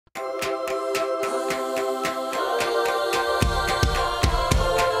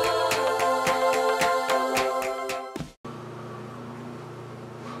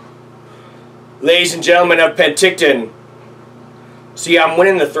Ladies and gentlemen of Penticton. See, I'm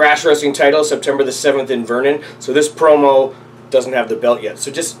winning the Thrash Wrestling Title September the 7th in Vernon, so this promo doesn't have the belt yet,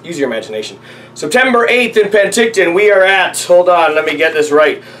 so just use your imagination. September 8th in Penticton, we are at, hold on, let me get this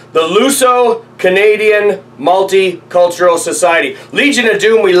right, the Luso Canadian Multicultural Society. Legion of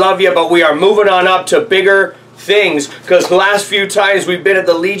Doom, we love you, but we are moving on up to bigger things, because the last few times we've been at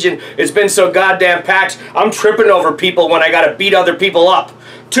the Legion, it's been so goddamn packed, I'm tripping over people when I gotta beat other people up.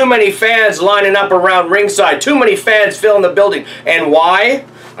 Too many fans lining up around ringside. Too many fans filling the building. And why?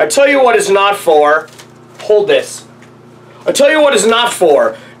 I tell you what it's not for. Hold this. I tell you what it's not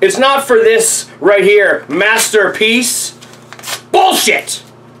for. It's not for this right here. Masterpiece. Bullshit!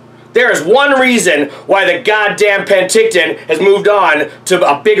 There is one reason why the goddamn Penticton has moved on to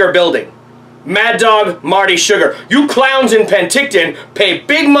a bigger building. Mad Dog Marty Sugar. You clowns in Penticton pay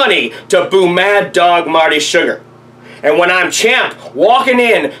big money to boo Mad Dog Marty Sugar. And when I'm champ, walking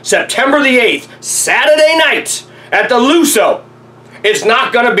in September the 8th, Saturday night, at the Luso, it's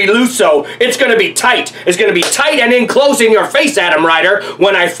not going to be Luso, it's going to be tight. It's going to be tight and in close in your face, Adam Ryder,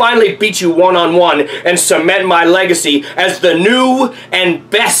 when I finally beat you one-on-one and cement my legacy as the new and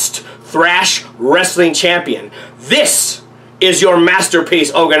best Thrash Wrestling Champion. This is your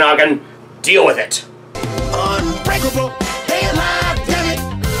masterpiece, Okanagan. Deal with it. Unbreakable, they alive, damn it,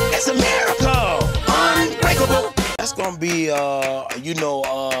 it's a miracle. Unbreakable. That's gonna be,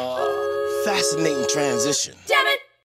 fascinating transition. Damn it.